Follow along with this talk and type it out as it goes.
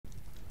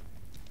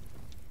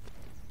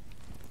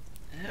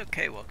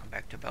Okay, welcome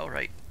back to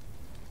Bellwright.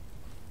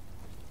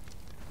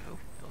 Oh,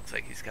 looks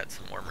like he's got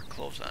some warmer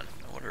clothes on.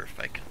 I wonder if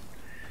I can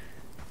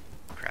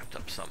craft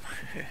up some.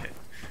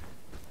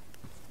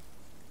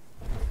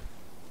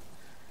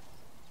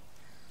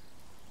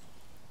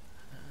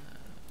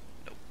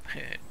 Nope,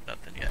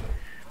 nothing yet.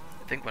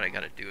 I think what I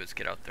gotta do is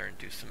get out there and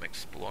do some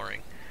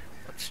exploring.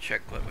 Let's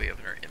check what we have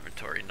in our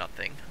inventory.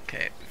 Nothing.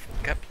 Okay,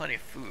 we've got plenty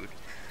of food.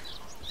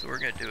 So what we're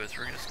gonna do is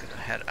we're just gonna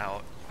head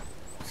out,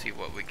 see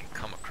what we can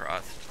come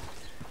across.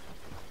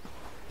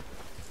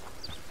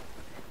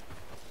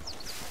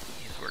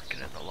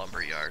 Working in the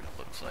lumber yard, it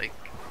looks like.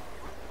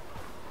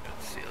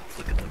 Let's see, let's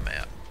look at the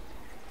map.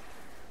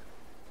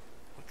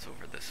 What's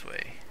over this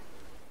way?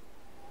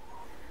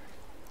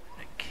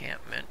 An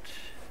encampment.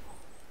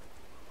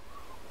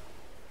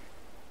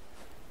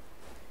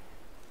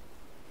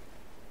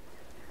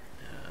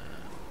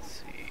 Let's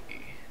see.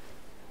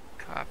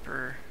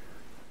 Copper.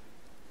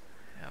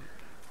 Hemp.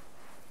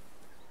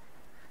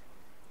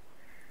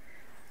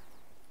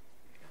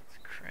 Let's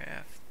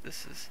craft.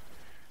 This is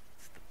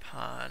the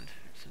pond.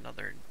 There's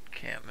another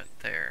encampment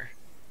there.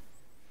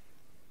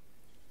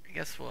 I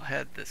guess we'll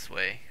head this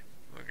way.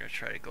 We're gonna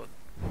try to go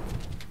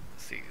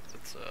see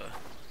what's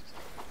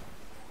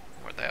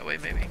more that way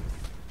maybe?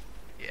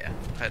 Yeah,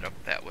 we'll head up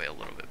that way a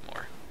little bit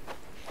more.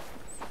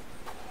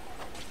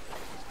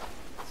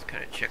 Let's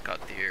kinda check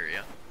out the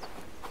area.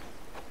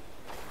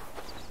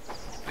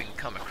 If we can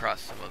come across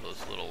some of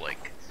those little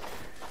like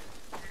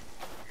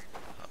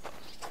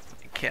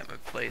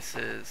encampment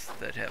places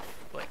that have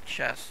like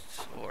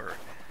chests, or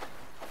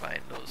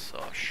find those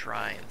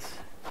shrines.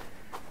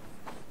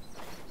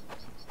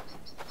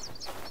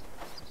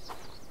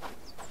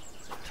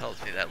 It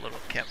tells me that little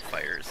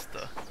campfire is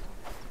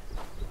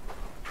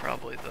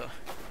probably the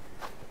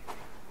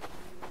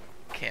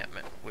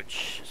encampment,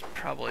 which is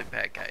probably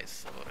bad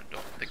guys, so I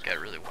don't think I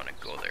really want to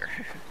go there.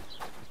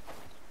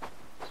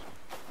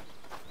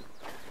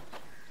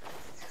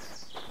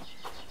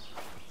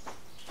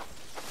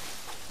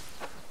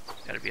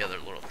 Gotta be other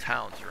little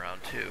towns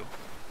around too.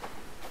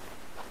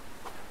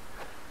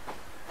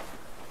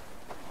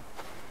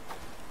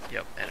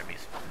 Yep,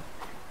 enemies.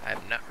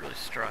 I'm not really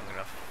strong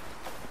enough.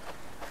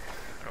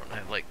 I don't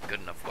have like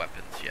good enough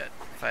weapons yet.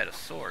 If I had a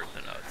sword,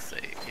 then I would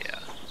say, yeah.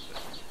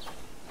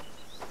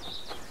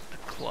 A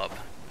club,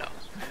 no.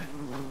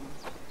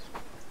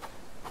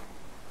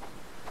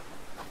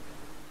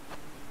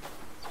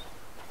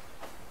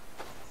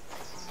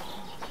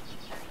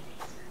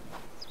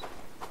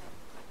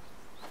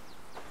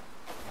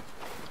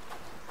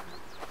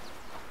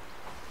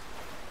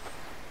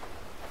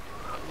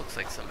 Well, it looks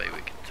like somebody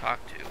we can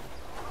talk to.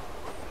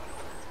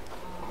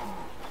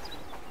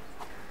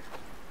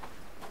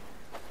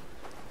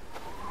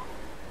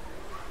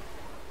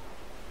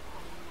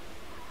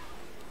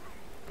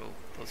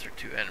 Those are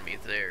two enemies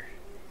there.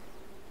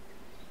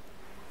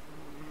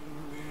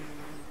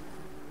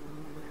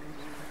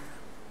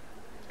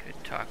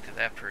 Could talk to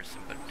that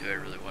person, but do I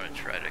really want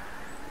to try to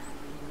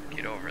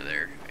get over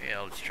there?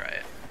 Yeah, let's try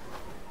it.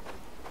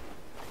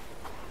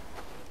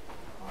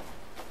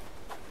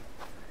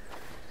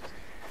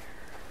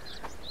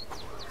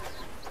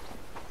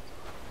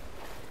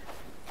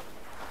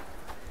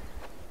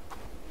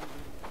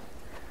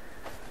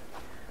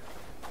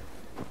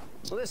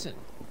 Listen.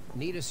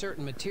 Need a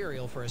certain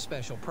material for a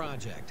special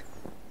project.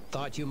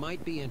 Thought you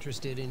might be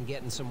interested in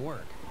getting some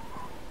work.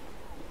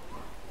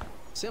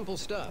 Simple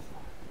stuff.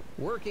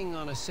 Working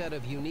on a set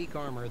of unique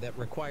armor that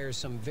requires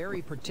some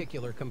very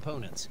particular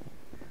components.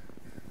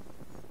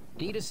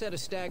 Need a set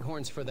of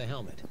staghorns for the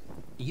helmet.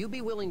 You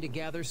be willing to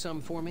gather some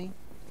for me?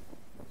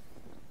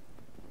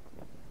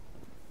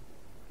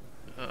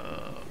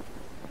 Not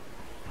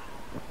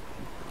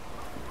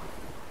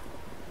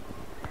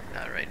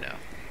right now.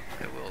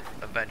 I will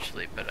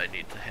eventually, but I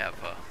need to have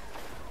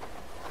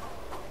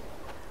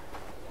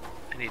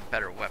I need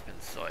better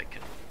weapons so I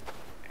can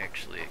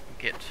actually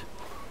get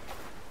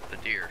the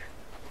deer.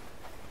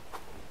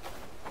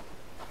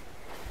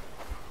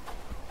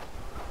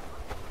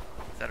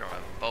 I don't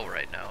have a bow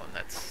right now, and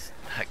that's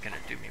not gonna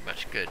do me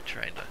much good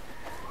trying to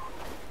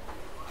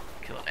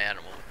kill an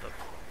animal with a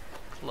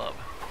club.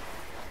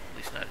 At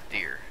least not a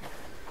deer.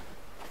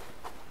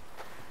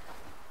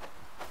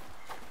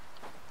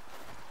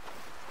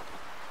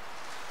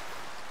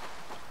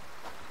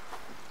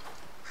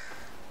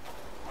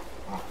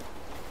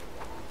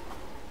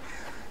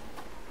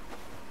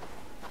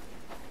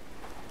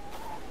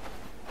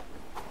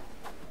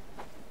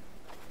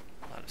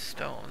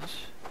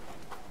 Stones.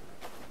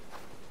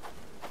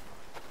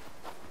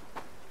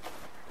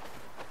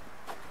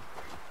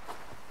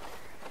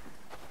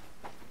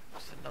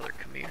 There's another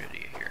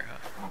community here, huh?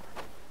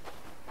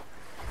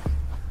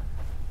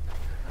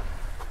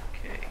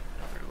 Okay,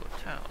 another little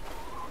town.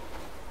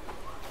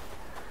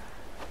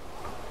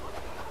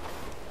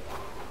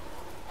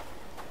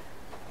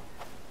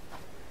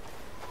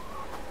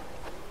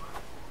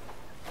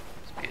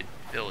 Must be a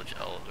village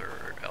elder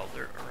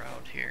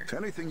around here.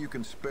 Anything you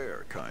can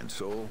spare, kind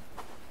soul.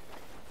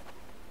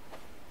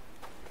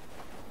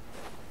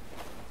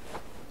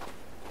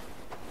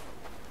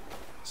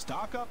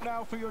 Stock up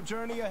now for your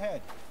journey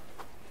ahead.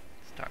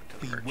 Stock to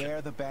the merchant.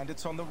 Beware the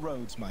bandits on the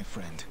roads, my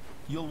friend.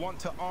 You'll want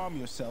to arm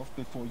yourself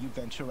before you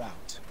venture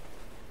out.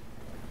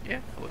 Yeah,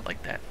 I would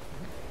like that.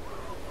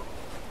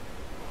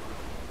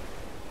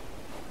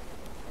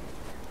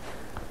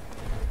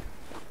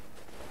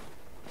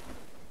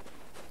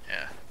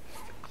 Yeah,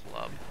 just a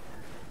club.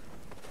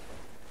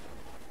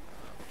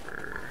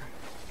 For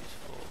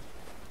useful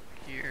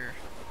gear.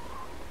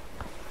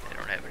 I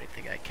don't have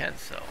anything I can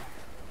sell.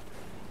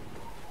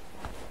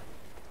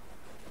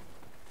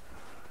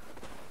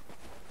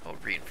 Oh,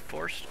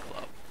 reinforced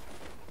club.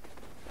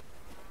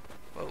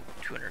 Whoa,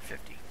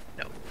 250.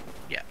 No.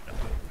 Yeah, no.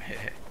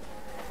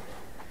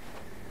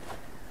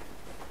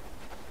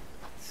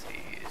 Let's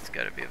see, it's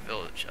gotta be a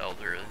village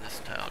elder in this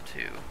town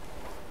too.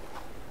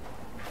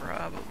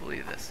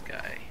 Probably this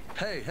guy.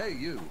 Hey,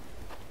 you!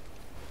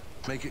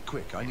 Make it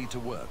quick, I need to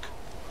work.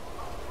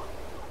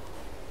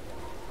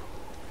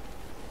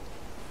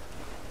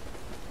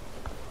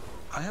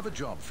 I have a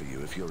job for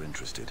you if you're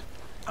interested.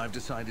 I've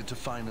decided to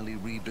finally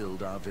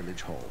rebuild our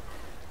village hall.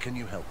 Can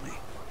you help me?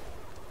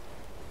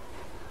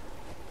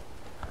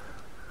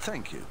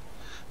 Thank you.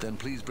 Then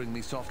please bring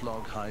me soft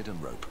log, hide, and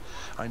rope.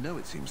 I know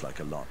it seems like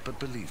a lot, but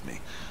believe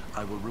me,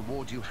 I will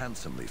reward you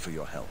handsomely for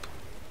your help.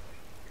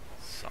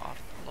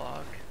 Soft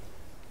log.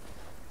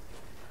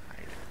 Hide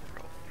and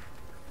rope.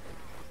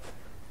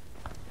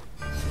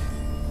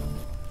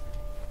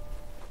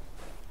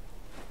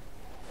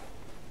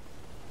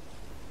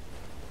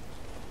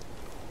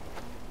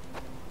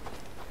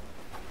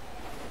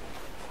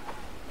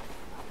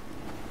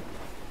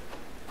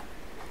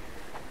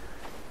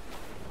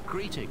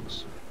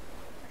 Greetings.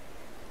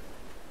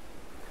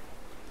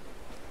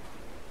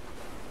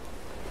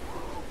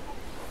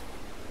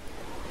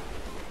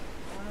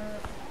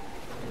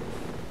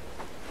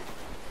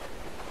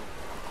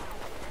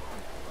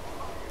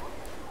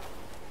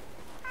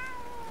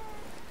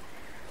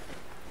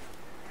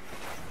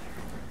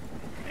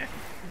 Yeah.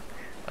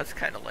 That's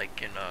kind of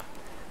like in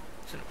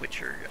it's in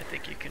Witcher. I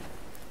think you can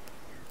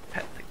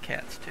pet the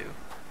cats too.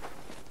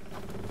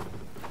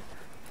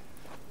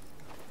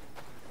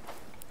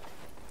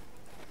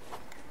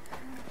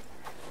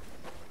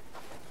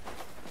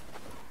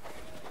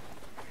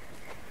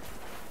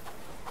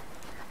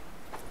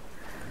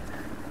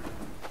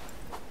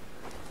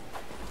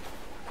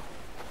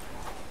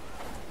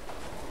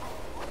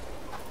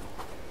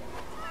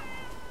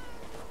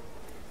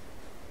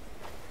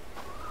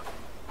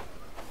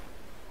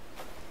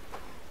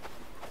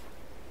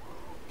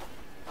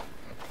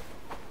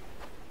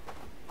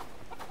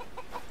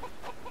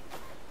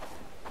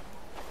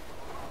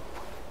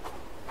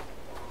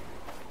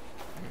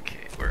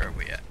 Okay, where are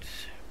we at?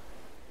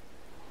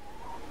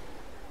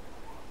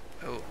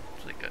 Oh,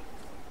 it's like a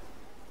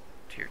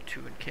tier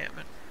 2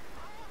 encampment.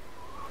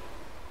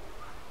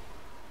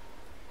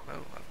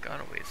 Oh, I've gone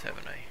a ways,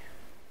 haven't I?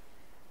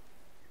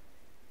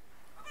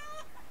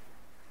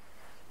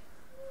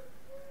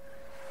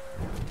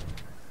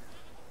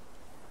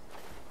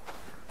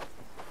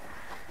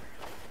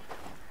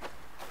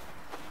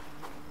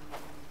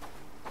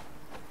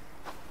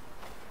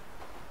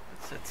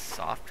 It said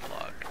soft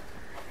log.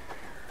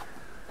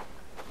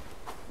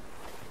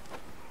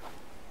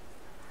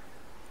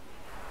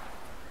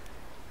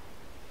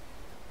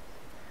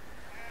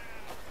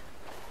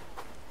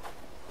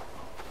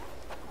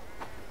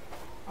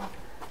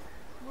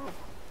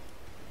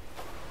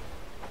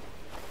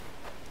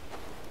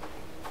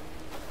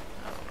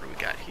 What do we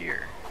got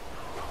here?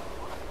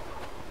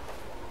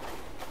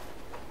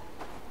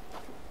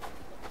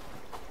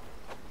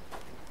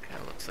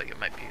 Kind of looks like it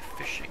might be a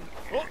fishing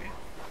area.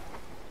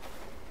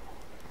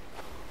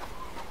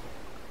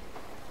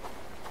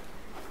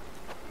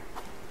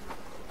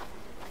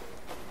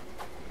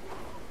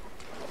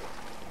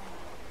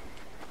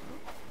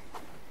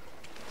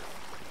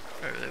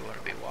 I don't really want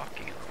to be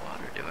walking in the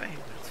water, do I?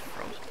 When it's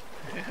frozen.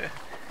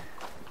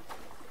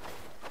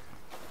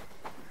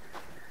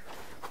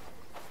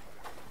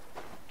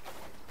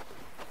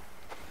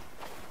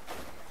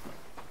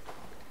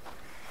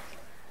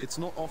 It's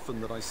not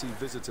often that I see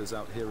visitors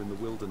out here in the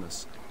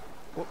wilderness.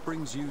 What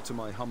brings you to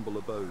my humble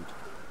abode?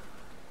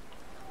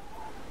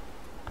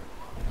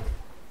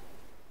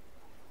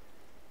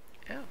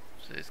 Yeah,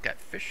 so it's got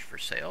fish for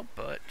sale,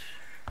 but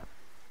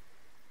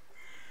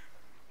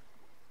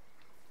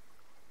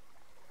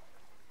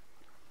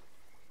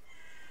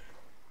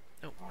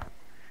nope.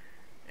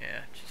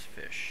 Yeah, just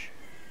fish.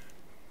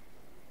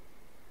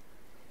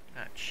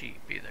 Not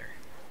cheap either.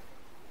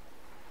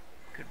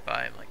 Could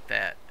buy them like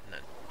that and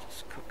then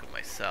just cook them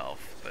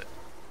myself, but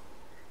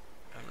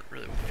I don't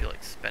really feel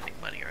like spending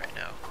money right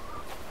now.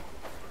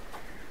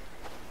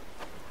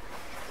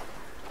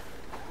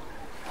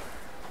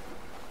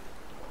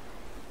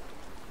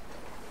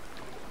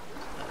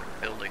 Another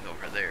building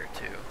over there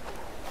too.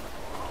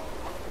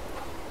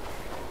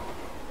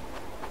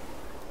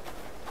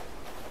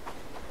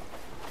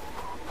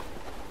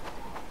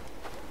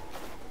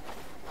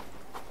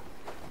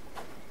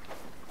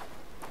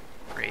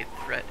 Raid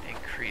threat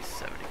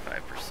increased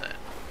 75%.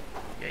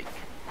 Yike.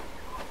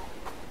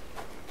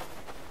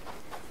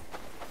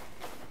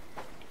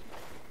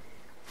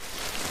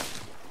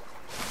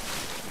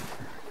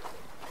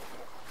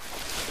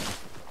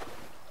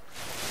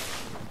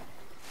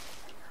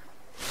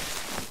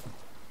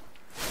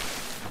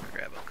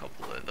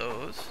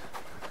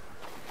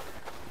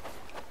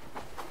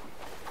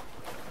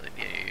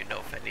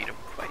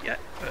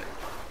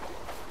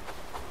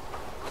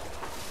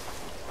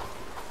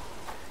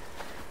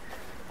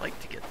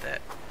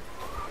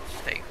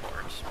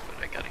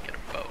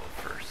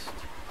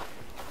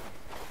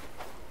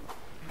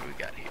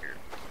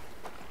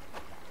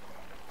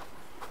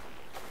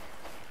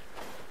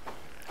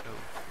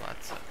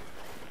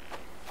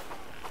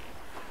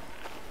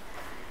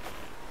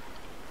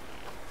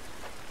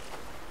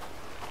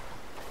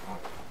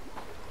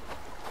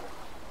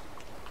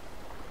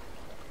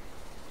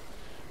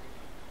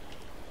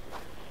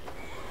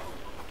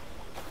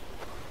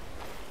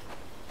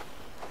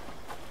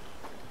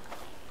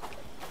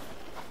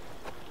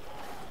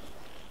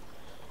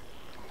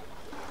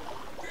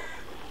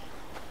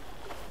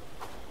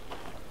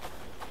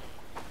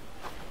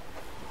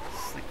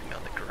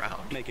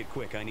 make it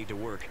quick. I need to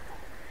work.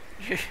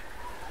 No,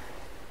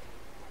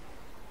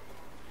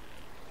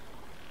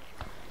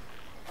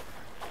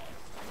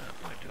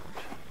 I don't.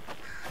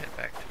 Head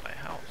back to my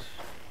house.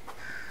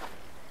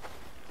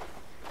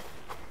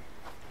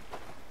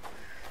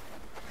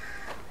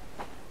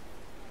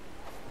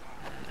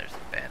 There's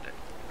a bandit.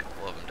 A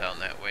couple of them down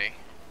that way.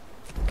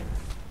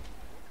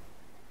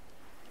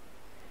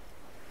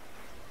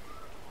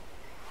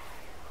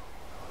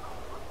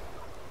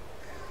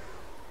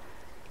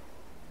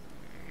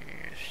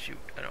 Shoot,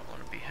 I don't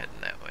want to be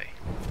heading that way.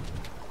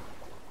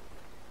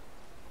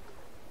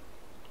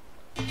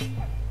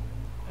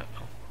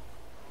 Uh-oh.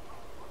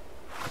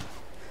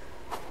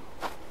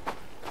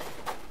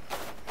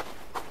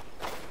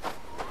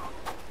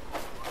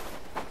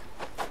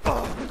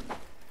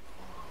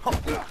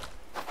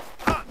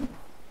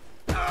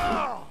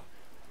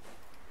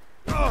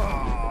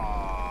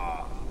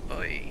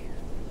 Oi.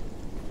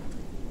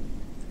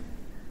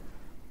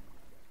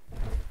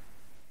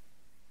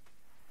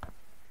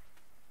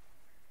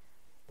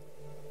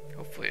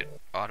 Hopefully it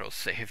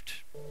auto-saved.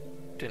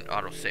 Didn't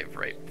auto-save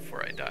right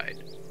before I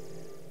died.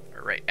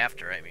 Or right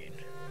after, I mean.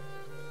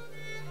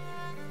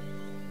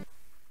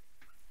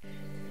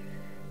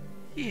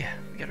 Yeah,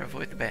 we gotta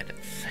avoid the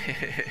bandits.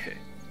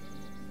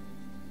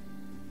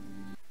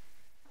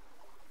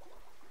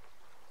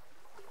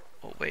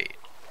 Oh, wait.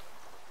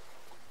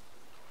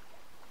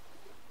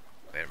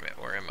 Wait a minute,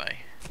 where am I?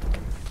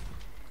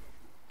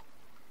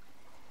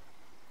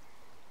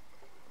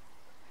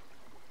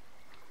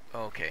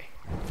 Okay.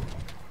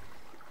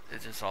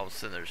 It's just all of a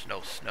sudden there's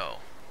no snow.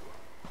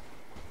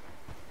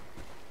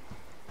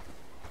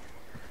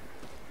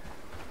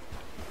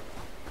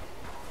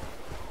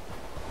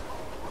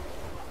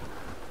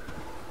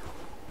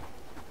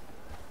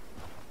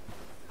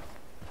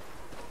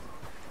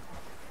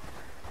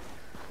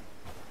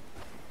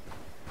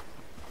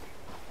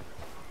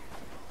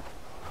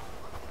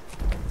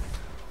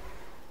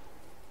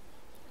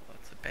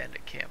 That's a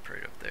bandit camp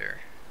right up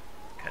there.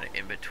 Kind of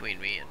in between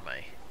me and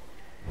my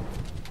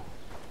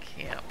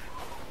camp.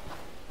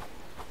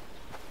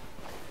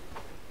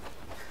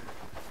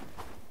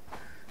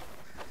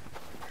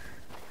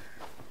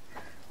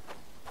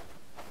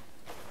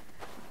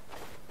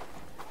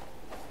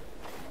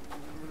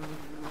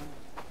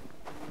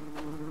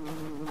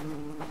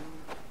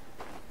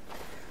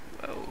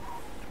 Oh,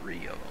 3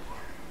 of them.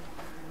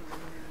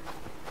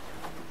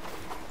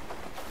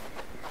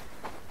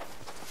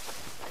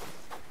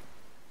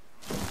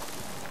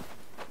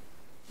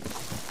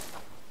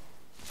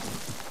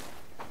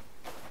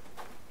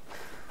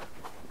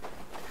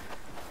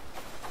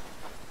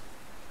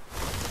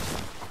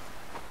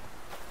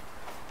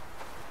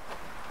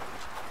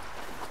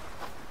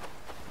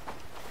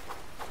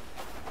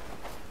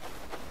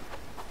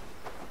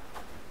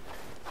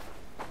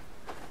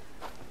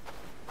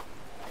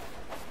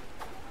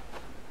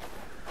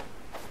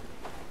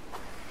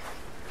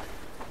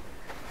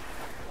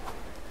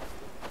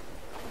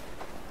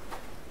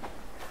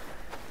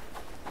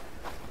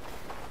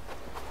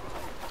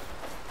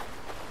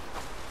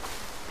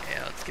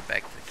 Yeah, let's get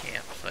back to the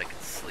camp so I can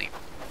sleep.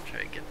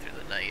 Try to get through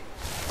the night.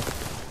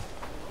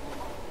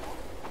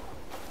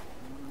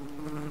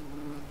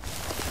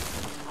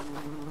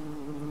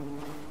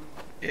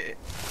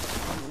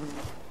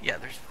 Yeah,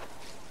 there's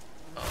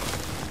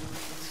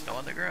snow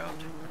on the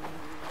ground,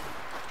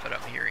 but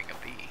I'm hearing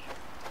a bee.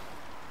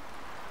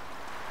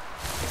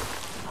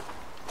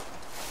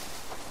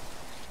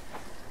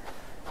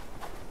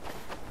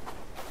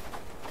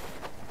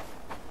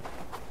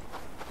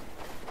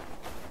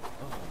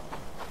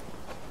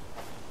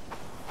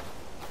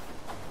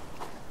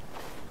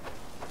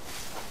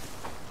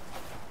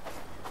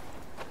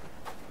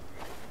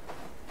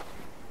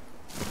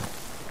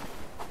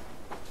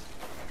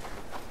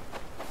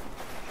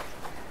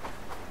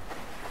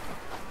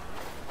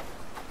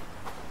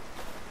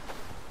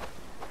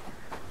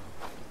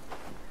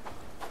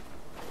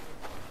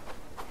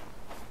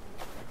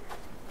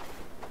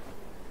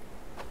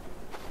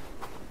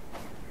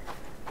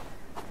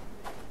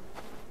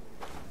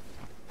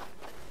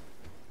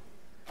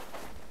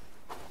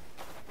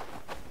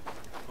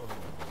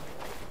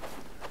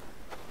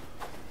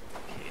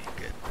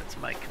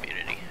 My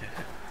community.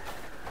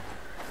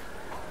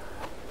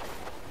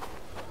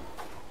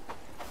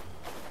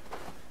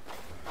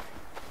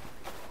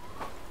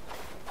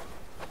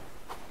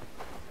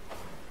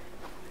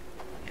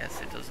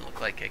 Yes, it doesn't look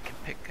like I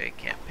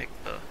can't pick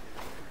the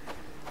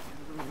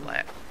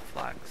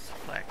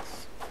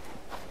flax.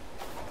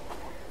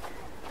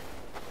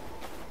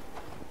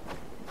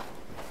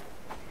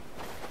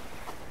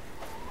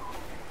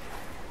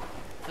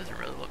 Doesn't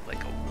really look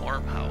like a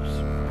warm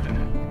house.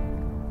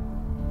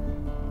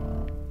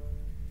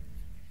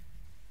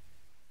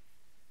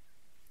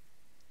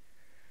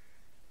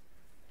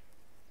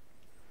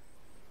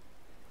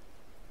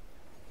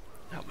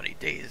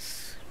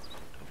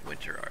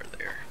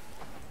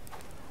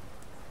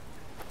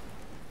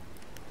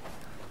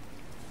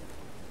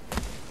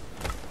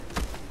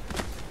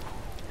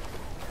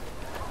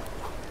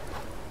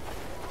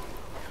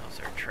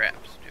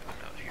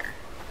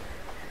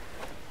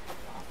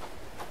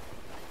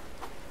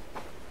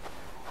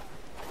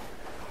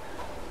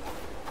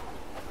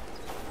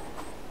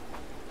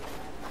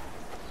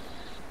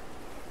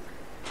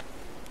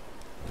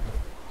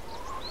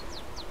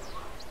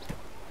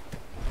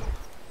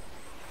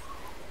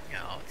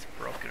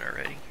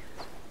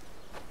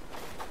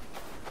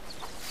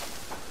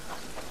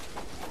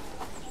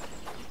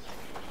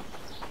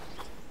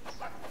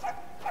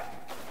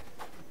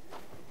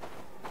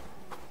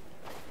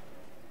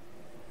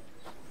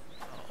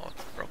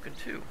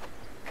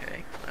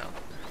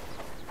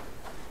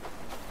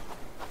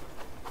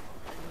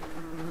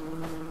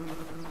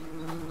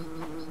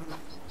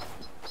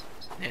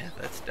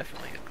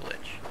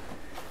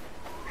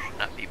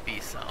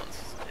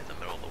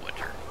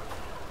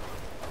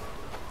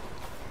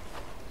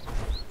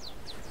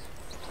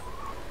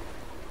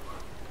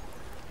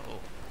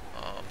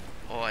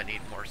 Oh, I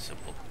need more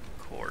simple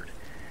cord.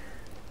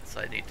 So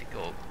I need to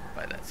go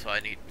by that. So I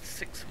need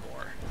 6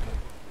 more.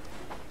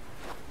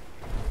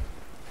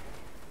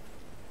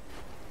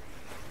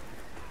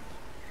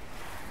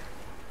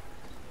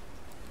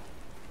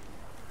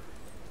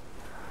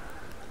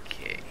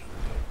 Okay.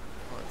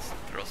 Let's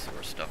throw some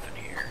more stuff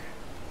in here.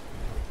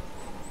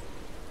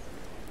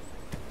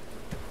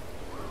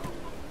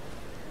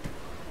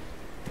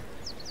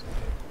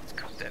 Let's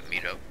cook that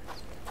meat up.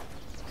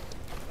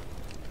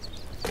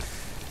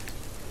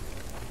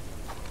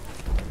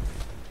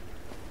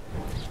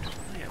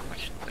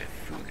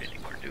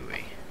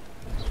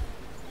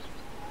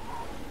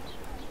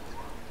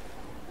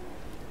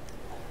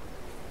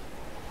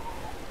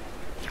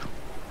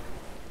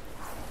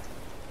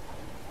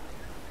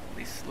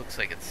 Looks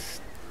like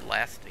it's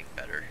lasting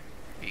better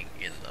being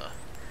in the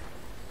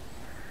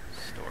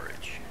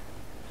storage.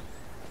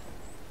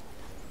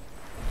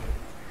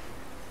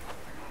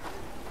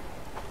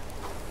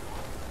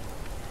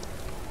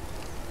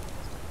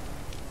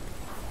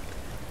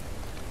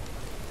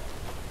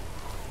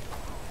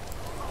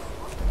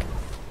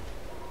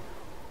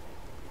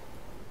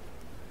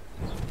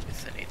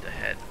 Guess I need to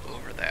head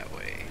over that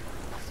way.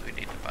 So we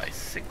need to buy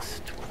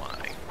 6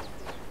 twine,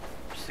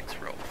 6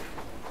 rope.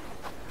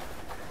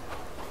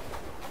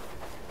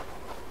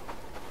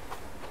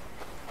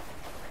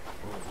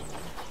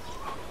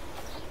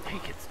 He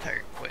gets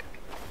tired quick.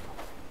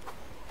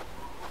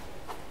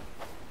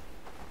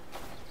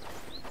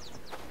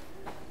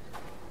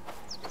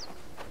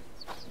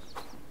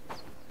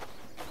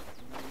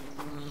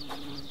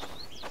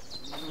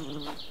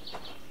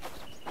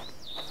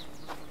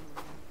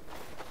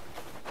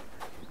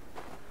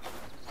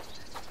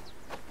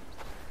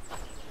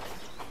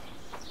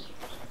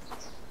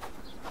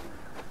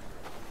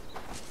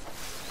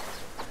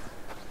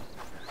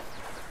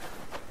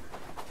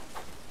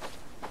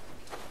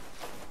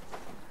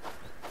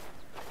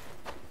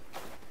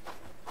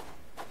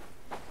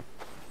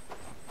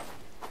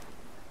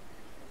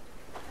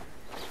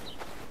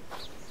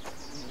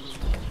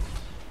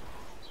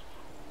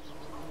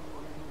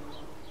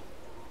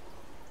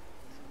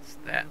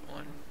 That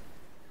one.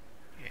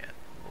 Yeah,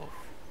 wolf.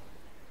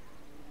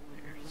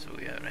 There. So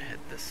we gotta head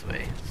this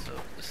way. So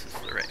this is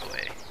the right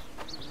way.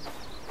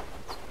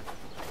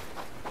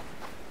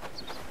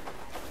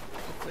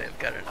 Hopefully I've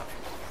got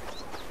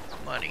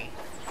enough money.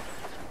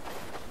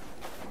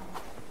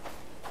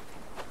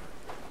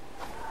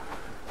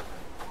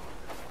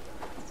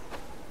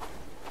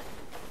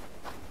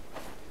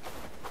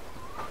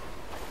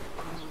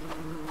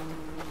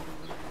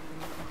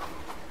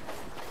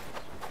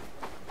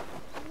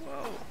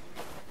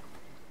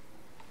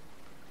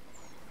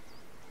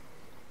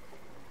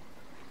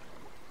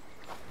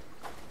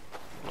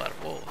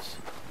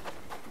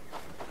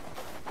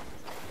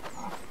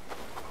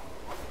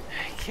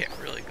 Can't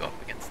really go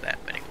up against that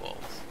many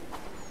wolves.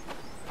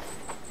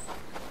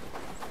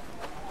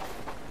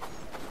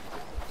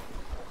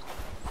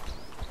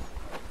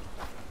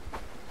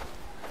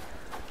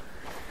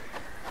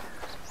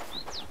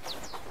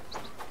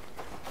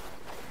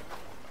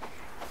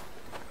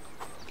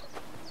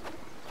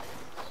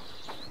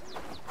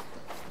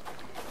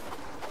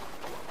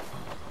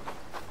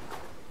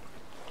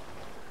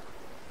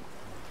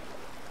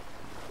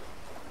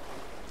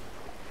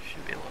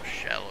 Should be a little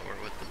shallower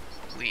with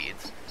the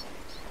weeds.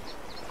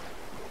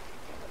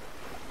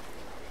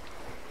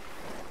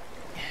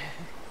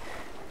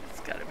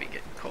 Gotta be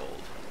getting cold.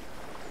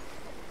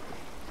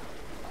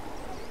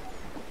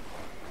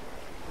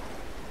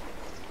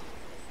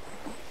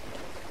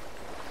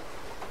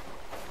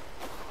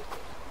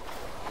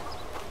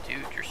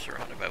 Dude, you're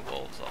surrounded by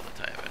wolves all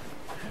the time.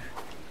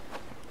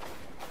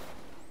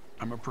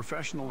 I'm a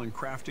professional in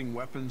crafting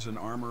weapons and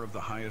armor of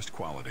the highest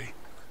quality.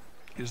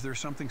 Is there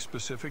something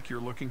specific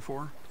you're looking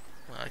for?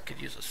 Well, I could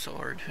use a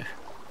sword.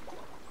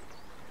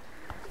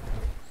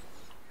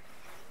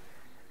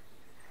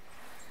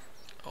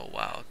 Oh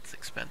wow, it's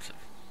expensive.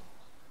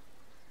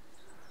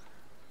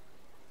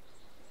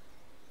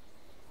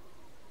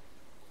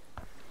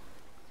 I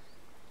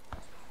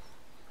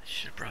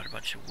should have brought a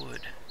bunch of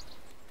wood.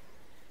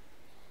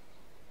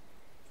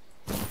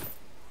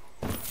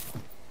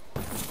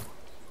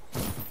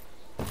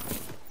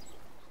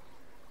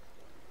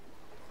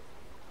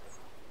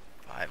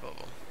 Five of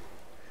them.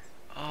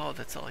 Oh,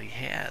 that's all he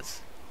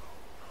has.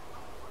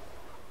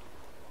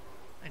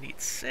 I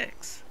need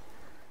 6.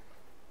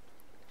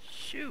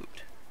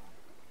 Shoot.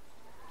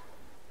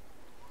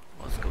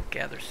 Let's go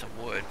gather some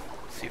wood,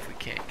 see if we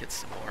can't get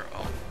some more.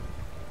 Oh.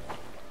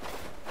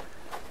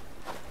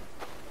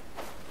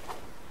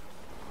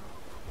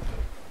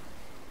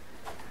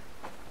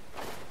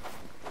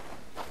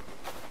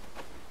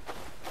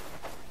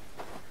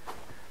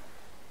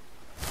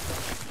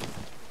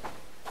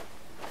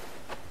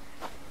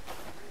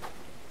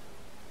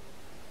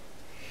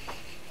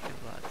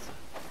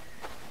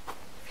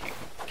 If he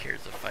cares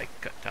if I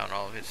cut down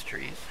all of his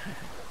trees.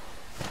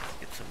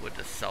 Get some wood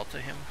to sell to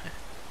him.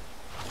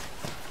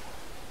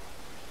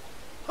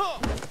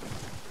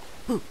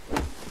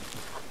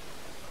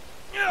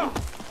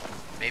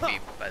 Maybe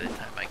by the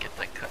time I get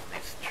done cutting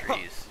these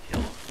trees,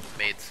 he'll have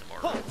made some more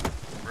rope.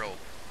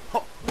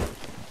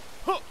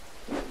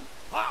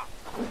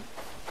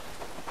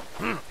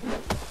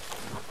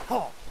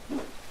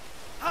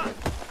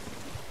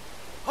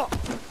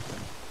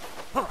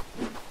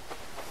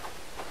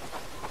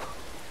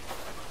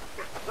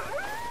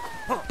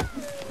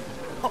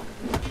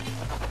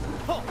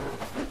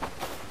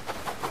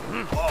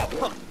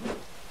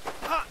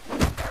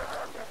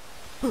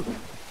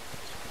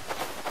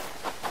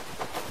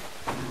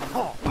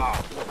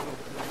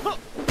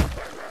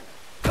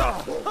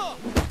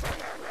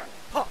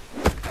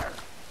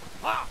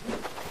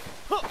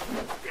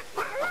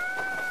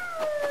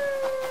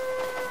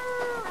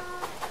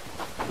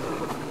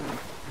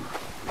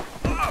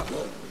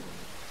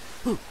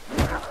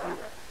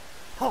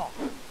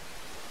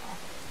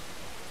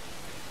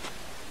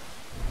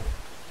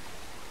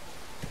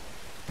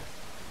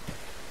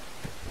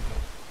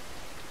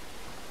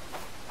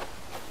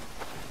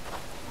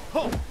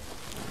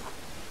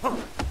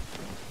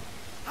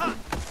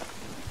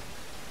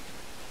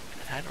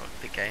 I don't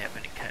think I have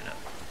any kind of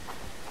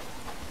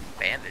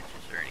bandages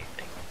or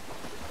anything.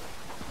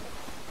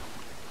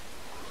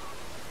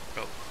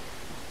 Oh.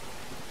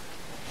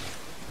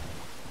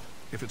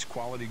 If it's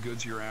quality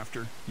goods you're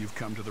after, you've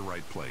come to the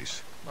right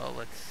place. Well,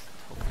 let's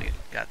hopefully it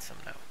got some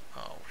now.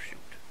 Oh, shoot.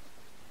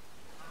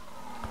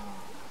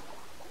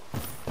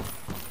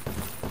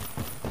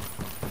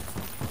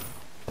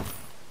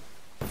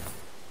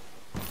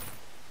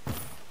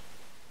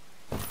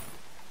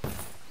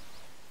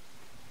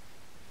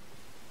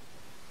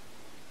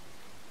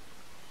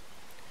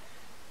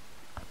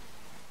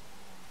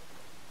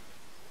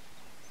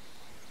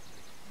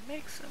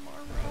 Make some more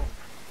rope.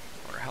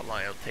 I wonder how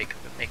long it'll take him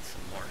to make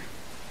some more.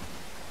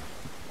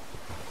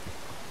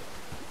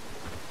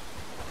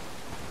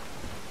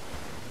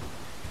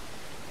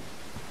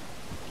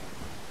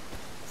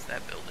 What's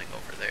that building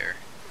over there?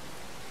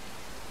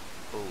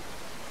 Oh.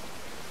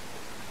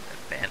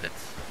 That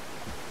bandits.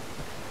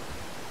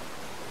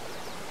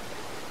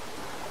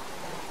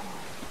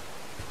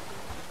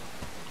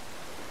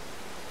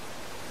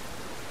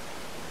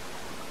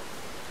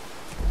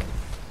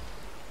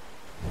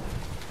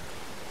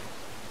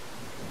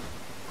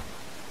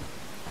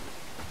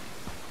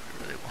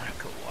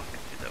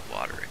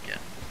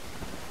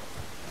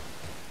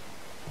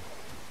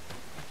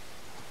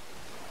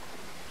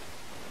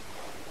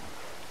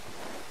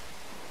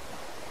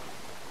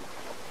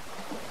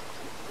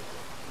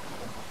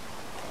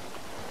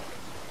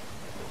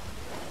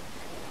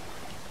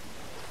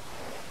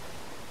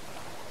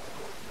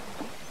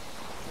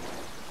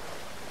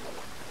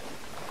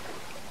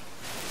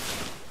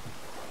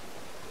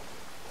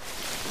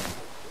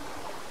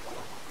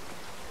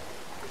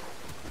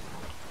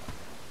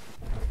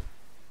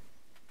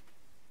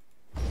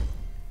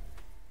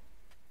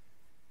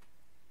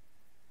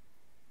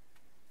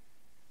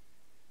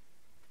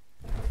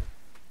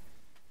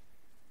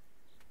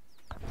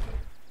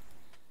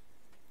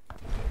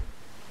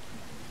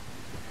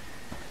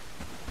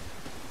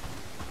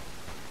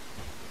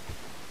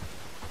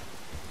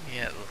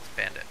 Yeah, it looks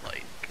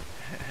bandit-like.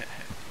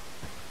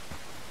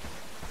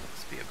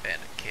 Must be a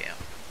bandit camp.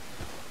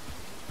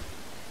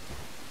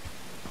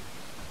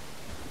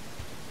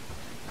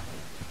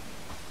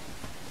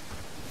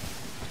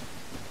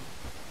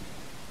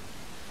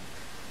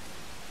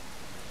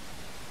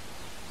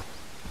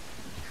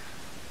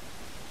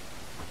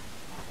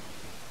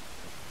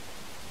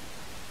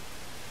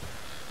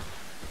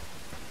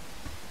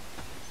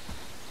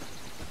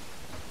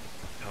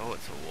 Oh,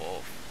 it's a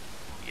wolf.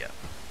 Yeah,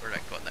 we're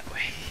not going that way.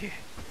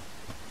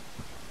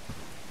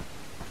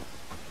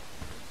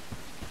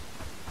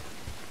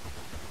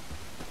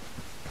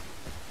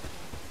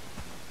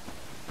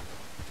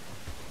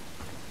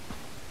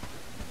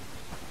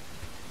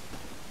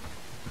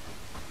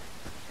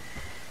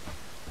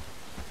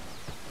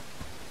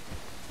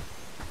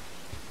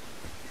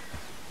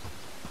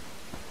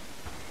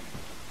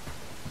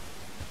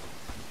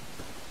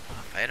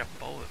 If I had a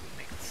bow, it would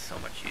make it so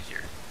much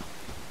easier.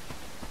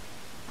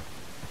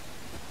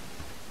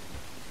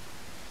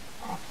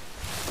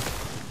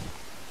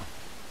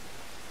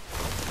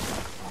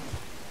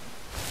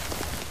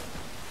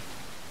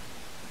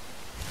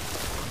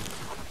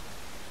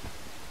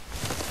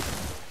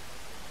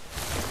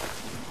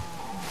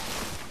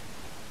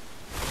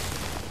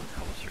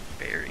 Those are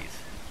berries.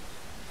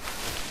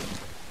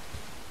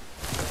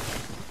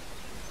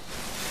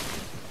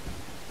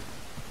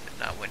 It's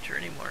not winter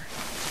anymore.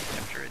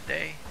 After a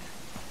day.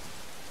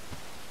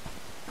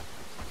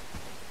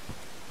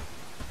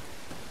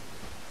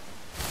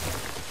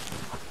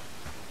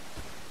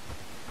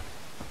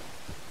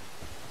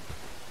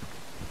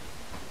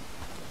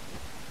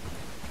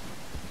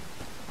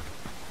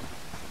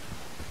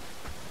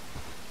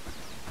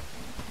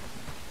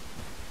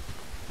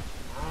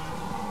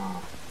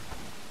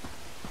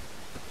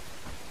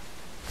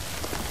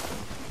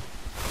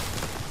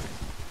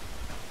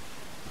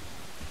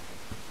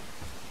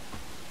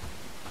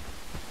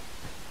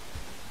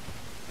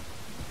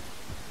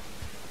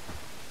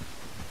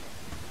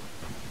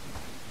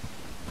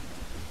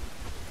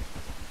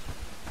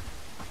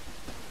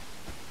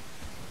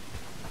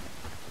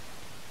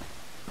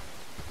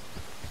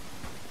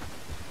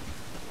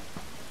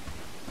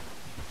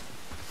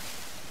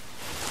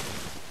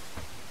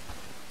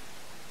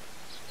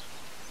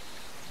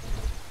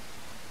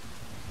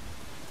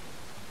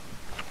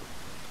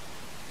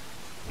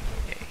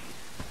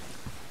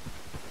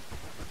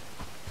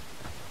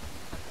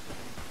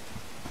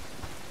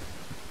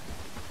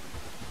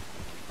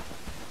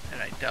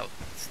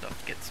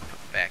 stuff gets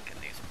put back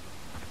in these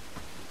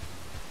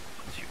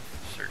once you've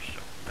searched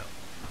them. No.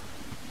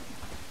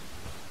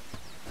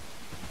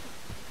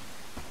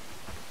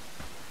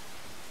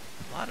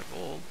 A lot of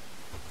old,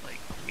 like,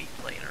 meat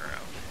laying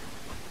around.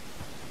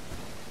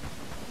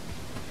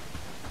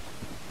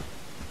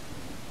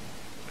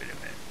 Wait a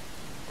minute.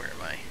 Where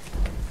am I?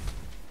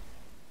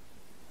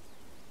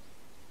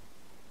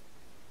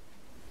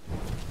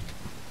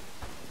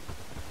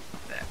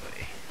 That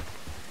way.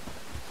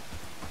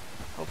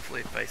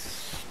 Hopefully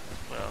if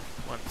well,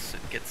 once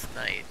it gets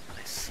night,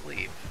 I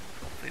sleep.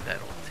 Hopefully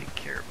that'll take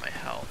care of my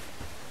health.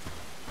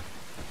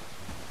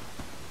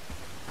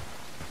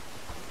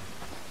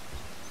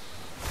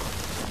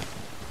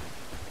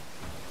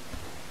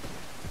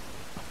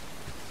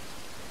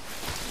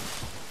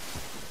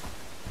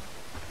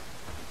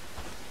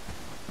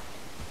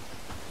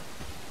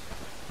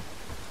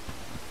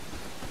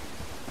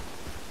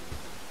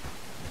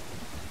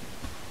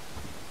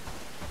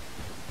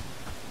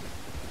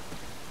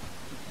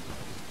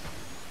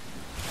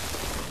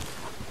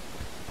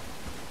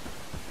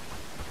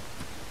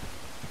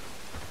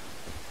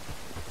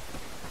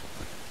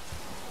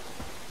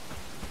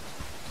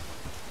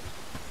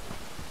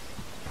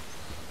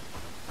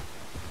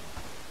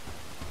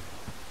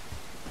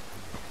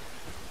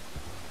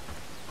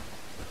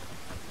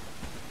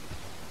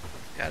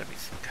 Gotta be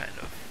some kind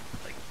of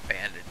like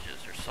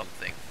bandages or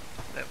something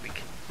that we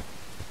can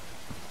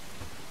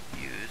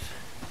use.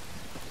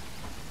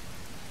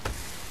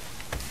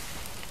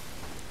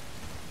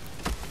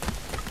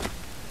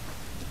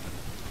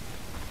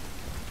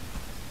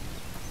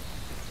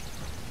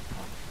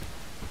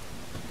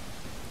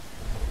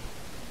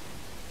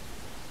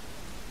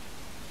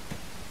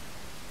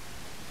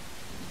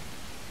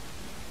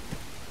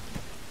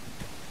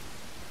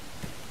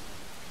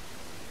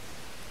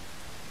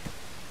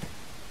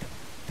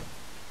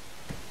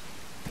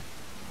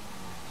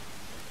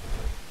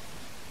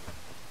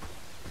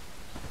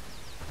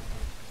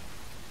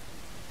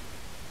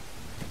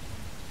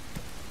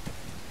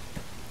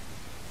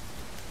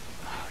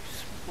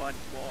 One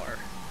more.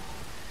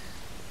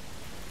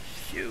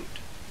 Shoot.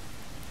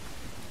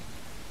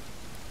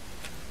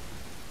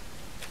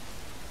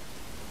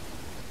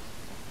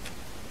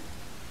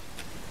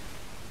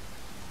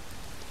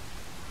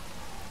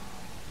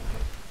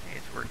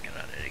 He's working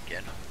on it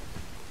again.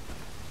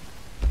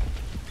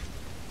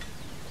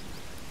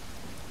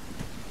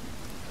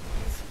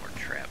 Some more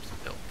traps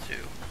built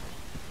too.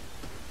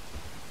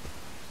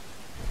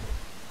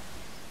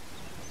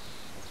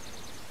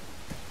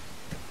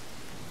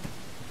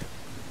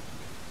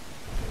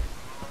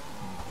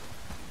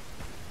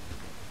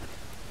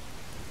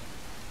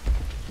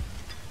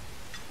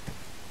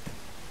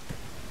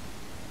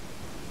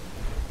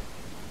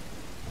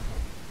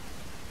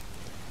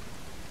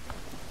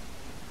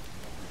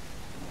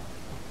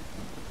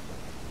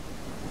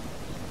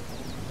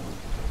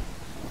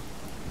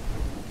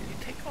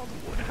 All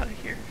the wood out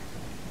of here.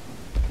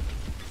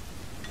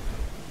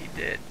 He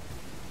did.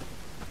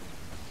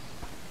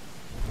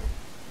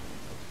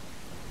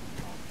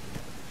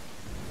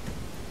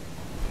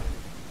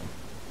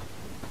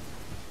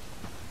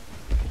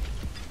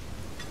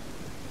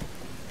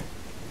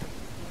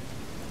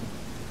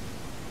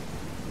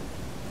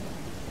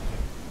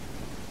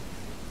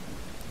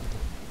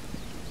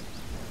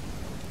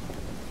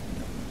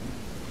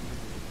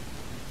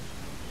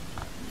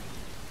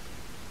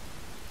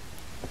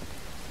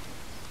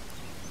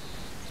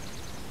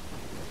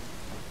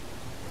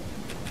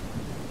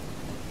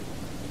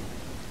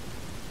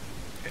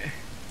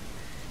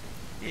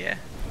 Yeah,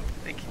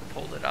 I think he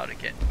pulled it out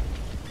again.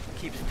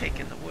 Keeps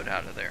taking the wood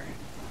out of there.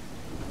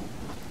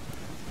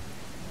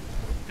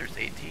 There's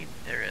 18.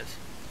 There is.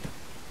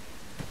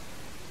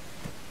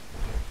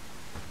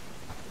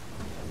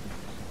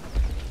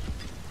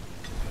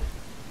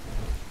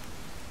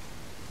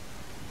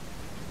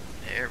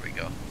 There we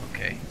go.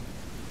 Okay.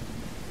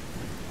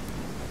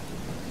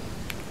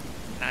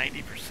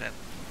 90%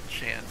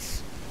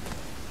 chance.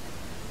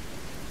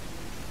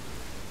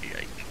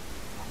 Yike.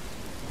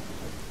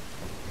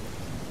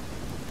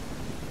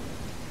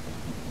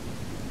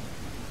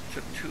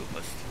 Took two of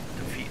us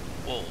to defeat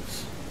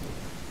wolves.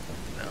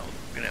 Now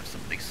we're gonna have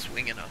somebody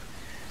swinging a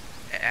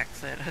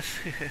axe at us.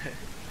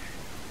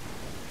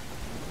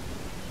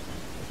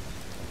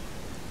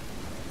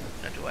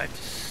 Now do I have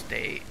to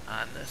stay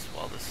on this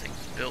while this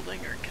thing's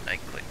building, or can I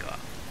click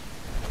off?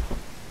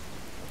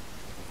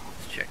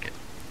 Let's check it.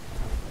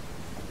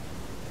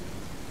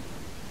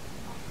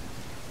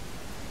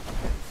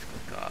 Let's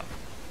click off.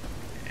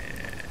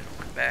 And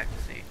we'll come back,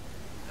 see.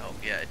 Oh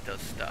yeah, it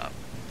does stop.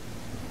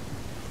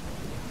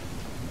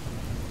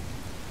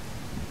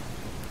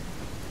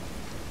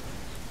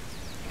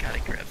 Gotta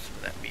grab some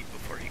of that meat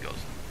before he goes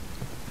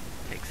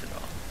and takes it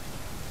all.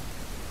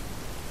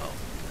 Oh,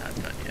 not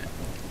done yet.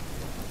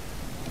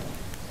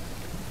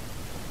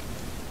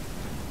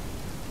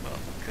 Well,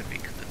 could be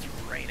because it's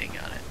raining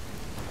on it.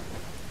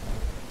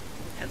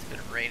 It has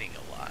been raining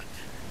a lot.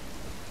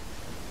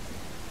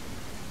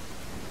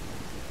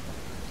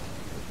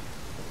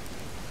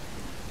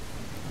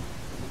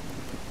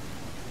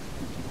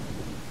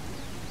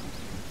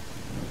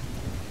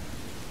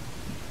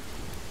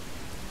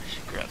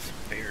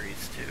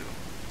 too.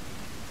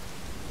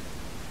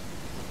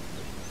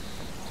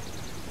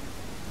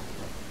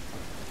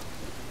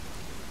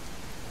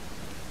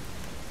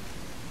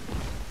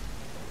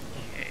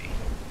 Okay.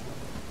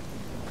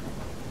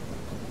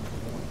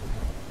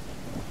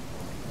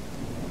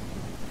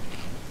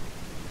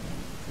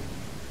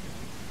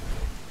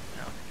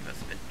 No, he must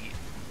have been eaten.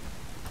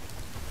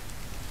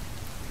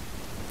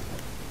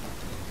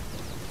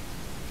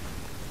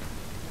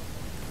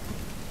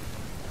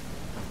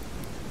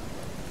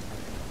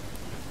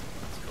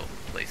 Let's go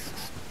place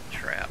this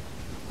trap.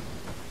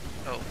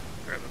 Oh,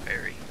 grab a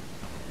berry.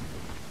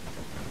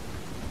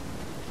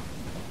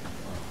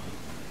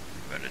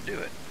 I'm gonna do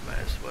it. Might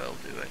as well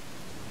do it.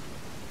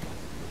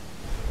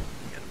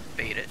 Gotta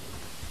bait it.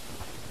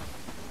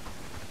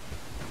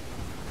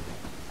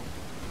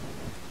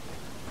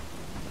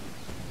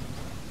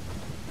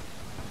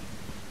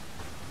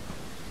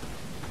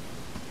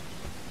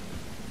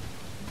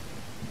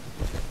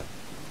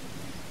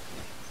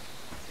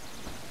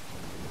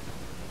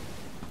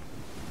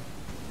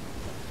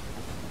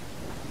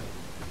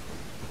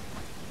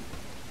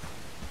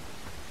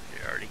 Did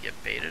it already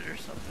get baited or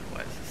something?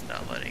 Why is this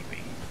not letting me?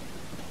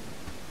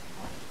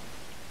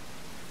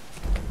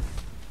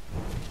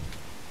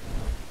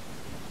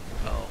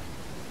 Oh.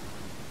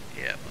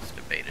 Yeah, it must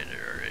have baited it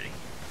already.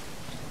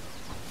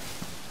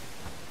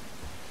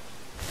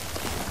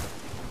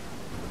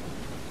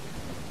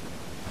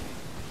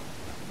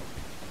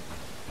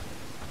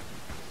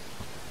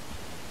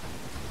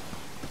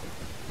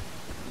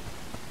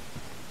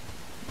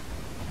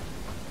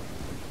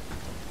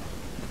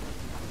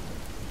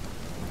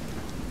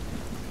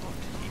 Oh,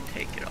 did he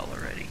take it all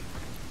already?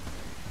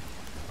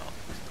 Oh,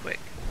 it's quick.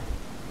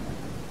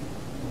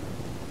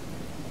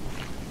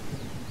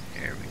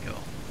 There we go.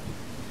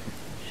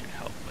 Should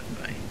help with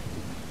my...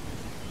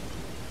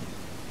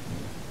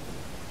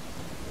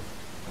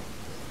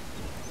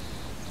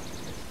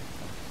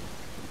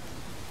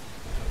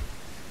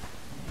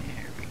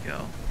 There we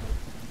go.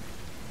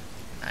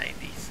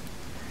 90s.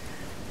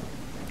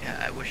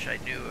 Yeah, I wish I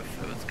knew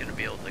if I was going to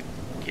be able to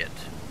get,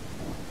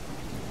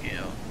 you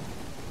know,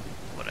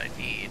 what I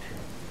need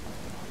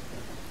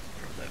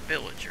from the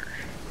villager.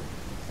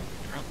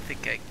 I don't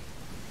think I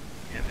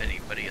have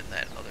anybody in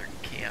that other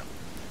camp,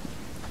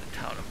 the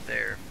town up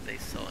there, if they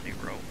sell any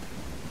rope.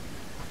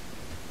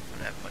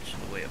 Don't have much in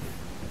the way of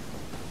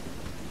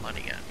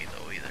money on me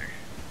though either.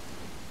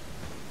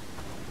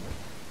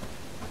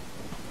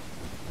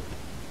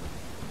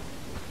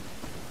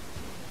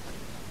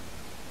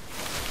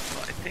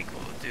 Well, I think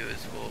what we'll do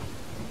is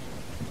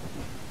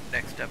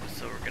next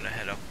episode we're gonna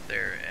head up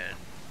there and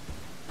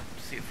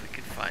see if we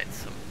can find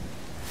some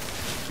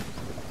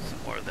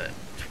more of that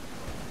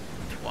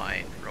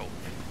twine rope.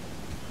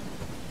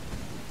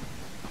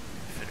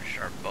 Finish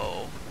our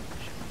bow,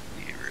 which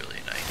would be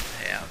really nice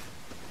to have.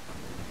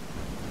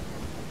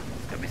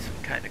 There's gotta be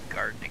some kind of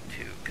gardening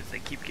too, because they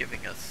keep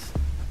giving us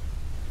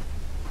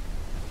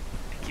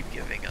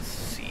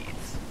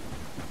seeds.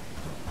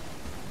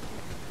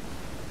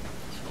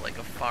 So like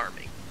a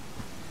farming.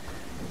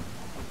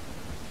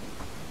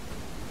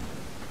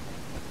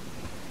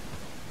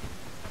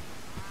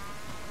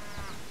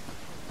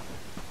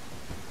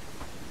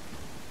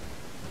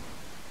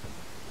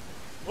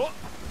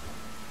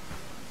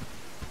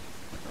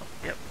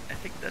 Yep, I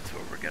think that's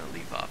where we're going to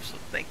leave off. So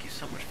thank you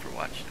so much for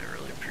watching. I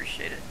really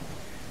appreciate it.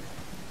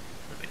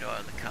 Let me know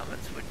in the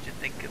comments what you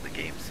think of the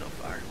game so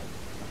far.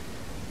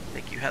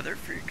 Thank you, Heather,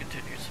 for your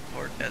continued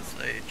support as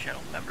a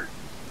channel member.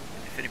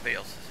 If anybody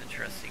else is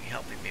interested in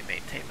helping me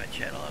maintain my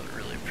channel, I would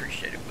really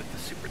appreciate it with the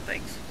super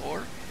thanks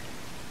or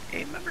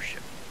a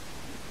membership.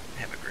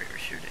 Have a great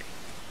rest of your day.